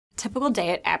Typical day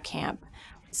at app camp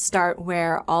start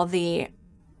where all the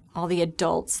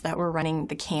adults that were running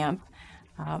the camp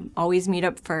always meet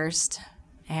up first,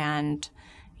 and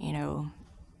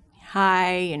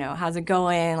hi, how's it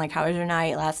going? Like, how was your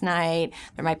night last night?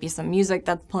 There might be some music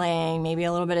that's playing, maybe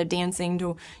a little bit of dancing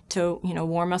to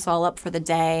warm us all up for the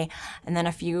day, and then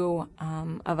a few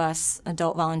of us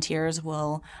adult volunteers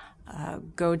will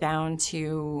go down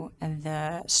to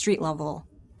the street level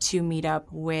to meet up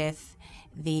with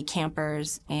the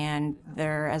campers and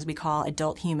their, as we call,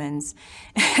 adult humans,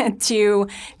 to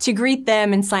greet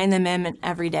them and sign them in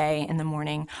every day in the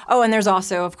morning. Oh, and there's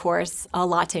also, of course, a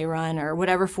latte run or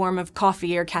whatever form of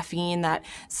coffee or caffeine that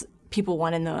people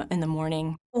want in the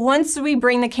morning. Once we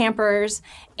bring the campers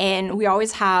in, we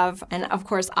always have, and of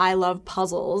course I love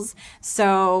puzzles,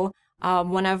 so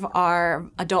one of our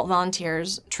adult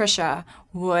volunteers, Trisha,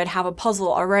 would have a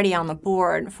puzzle already on the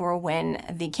board for when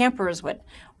the campers would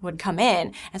come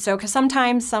in. And so, because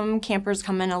sometimes some campers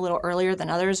come in a little earlier than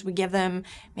others, we give them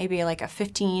maybe like a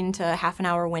 15 to half an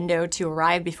hour window to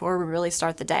arrive before we really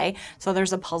start the day. So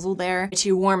there's a puzzle there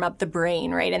to warm up the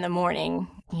brain right in the morning,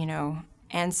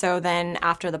 And so then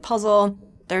after the puzzle,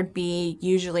 there'd be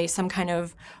usually some kind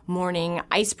of morning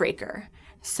icebreaker.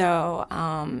 So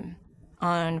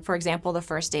on, for example, the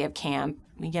first day of camp,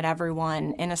 we get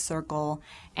everyone in a circle,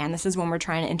 and this is when we're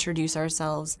trying to introduce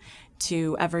ourselves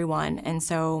to everyone. And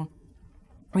so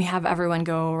we have everyone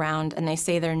go around and they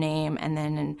say their name and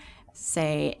then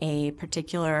say a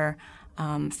particular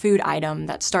food item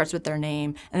that starts with their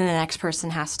name, and then the next person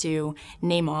has to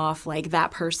name off like that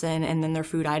person and then their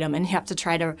food item, and you have to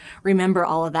try to remember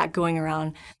all of that going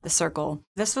around the circle.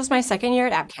 This was my second year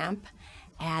at app camp,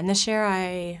 and this year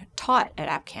I taught at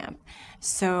app camp.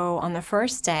 So on the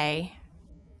first day,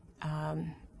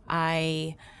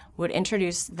 I would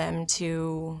introduce them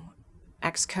to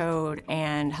Xcode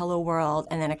and Hello World,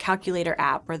 and then a calculator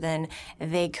app where then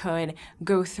they could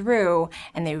go through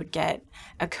and they would get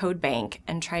a code bank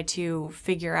and try to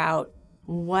figure out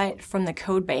what from the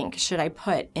code bank should I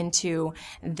put into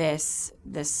this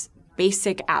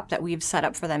basic app that we've set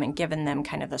up for them and given them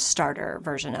kind of the starter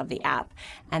version of the app.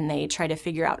 And they try to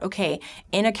figure out, okay,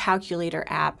 in a calculator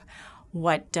app,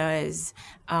 what does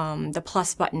the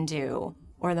plus button do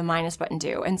or the minus button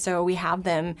do? And so we have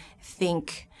them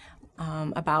think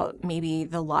about maybe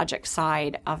the logic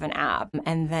side of an app.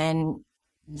 And then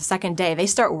the second day, they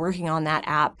start working on that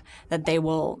app that they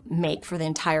will make for the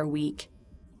entire week.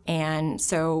 And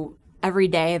so every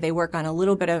day they work on a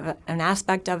little bit of an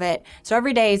aspect of it. So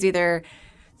every day is either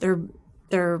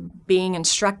they're being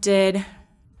instructed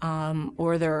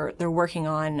or they're working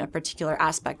on a particular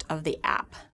aspect of the app.